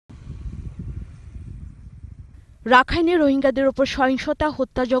রাখাইনে রোহিঙ্গাদের ওপর সহিংসতা,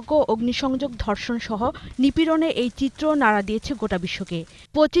 হত্যাযজ্ঞ, অগ্নিসংযোগ, ধর্ষণ সহ নিপীড়নে এই চিত্র নাড়া দিয়েছে গোটা বিশ্বকে।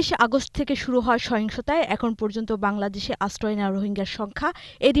 25 আগস্ট থেকে শুরু হওয়া সহিংসতায় এখন পর্যন্ত বাংলাদেশে আশ্রয় নেওয়া রোহিঙ্গার সংখ্যা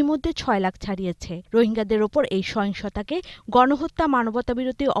এরই মধ্যে 6 লাখ ছাড়িয়েছে। রোহিঙ্গাদের ওপর এই সহিংসতাকে গণহত্যা,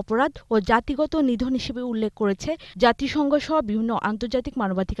 মানবতাবিরোধী অপরাধ ও জাতিগত নিধন হিসেবে উল্লেখ করেছে জাতিসংঘ সহ বিভিন্ন আন্তর্জাতিক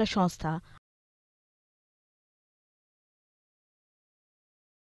মানবাধিকার সংস্থা।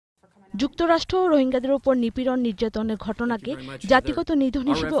 যুক্তরাষ্ট্র রোহিঙ্গাদের ওপর নিপীড়ন, নির্যাতনের ঘটনাকে জাতিগত নিধন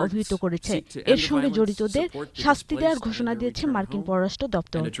হিসেবে অভিহিত করেছে। এর সঙ্গে জড়িতদের শাস্তি দেওয়ার ঘোষণা দিয়েছে মার্কিন পররাষ্ট্র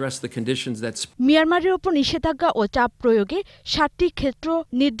দপ্তর। মিয়ানমারের ওপর নিষেধাজ্ঞা ও চাপ প্রয়োগে 7টি ক্ষেত্র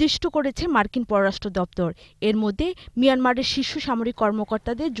নির্দিষ্ট করেছে মার্কিন পররাষ্ট্র দপ্তর। এর মধ্যে মিয়ানমারের শীর্ষ সামরিক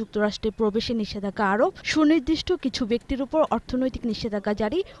কর্মকর্তাদের যুক্তরাষ্ট্রে প্রবেশে নিষেধাজ্ঞা আরোপ, সুনির্দিষ্ট কিছু ব্যক্তির উপর অর্থনৈতিক নিষেধাজ্ঞা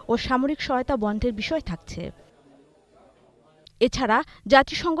জারি ও সামরিক সহায়তা বন্ধের বিষয় থাকছে। এছাড়া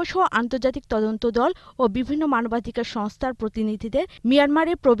জাতিসংঘ সহ আন্তর্জাতিক তদন্ত দল ও বিভিন্ন মানবাধিকার সংস্থার প্রতিনিধিদের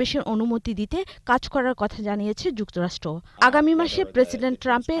মিয়ানমারে প্রবেশের অনুমতি দিতে কাজ করার কথা জানিয়েছে যুক্তরাষ্ট্র। আগামী মাসে প্রেসিডেন্ট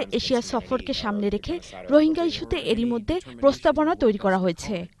ট্রাম্পের এশিয়া সফরকে সামনে রেখে রোহিঙ্গা ইস্যুতে এরই মধ্যে প্রস্তাবনা তৈরি করা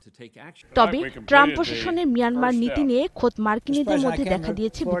হয়েছে। তবে ট্রাম্প প্রশাসনের মিয়ানমার নীতি নিয়ে খোদ মার্কিনীদের মধ্যে দেখা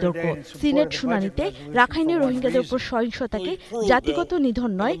দিয়েছে বিতর্ক। সিনেট শুনানিতে রাখাইনে রোহিঙ্গাদের উপর সহিংসতাকে জাতিগত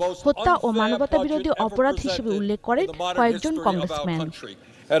নিধন নয়, হত্যা ও মানবতাবিরোধী অপরাধ হিসেবে উল্লেখ করেন কয়েকজন কংগ্রেসম্যান।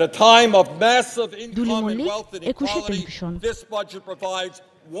 দুলি মল্লিক, একুশে টেলিভিশন।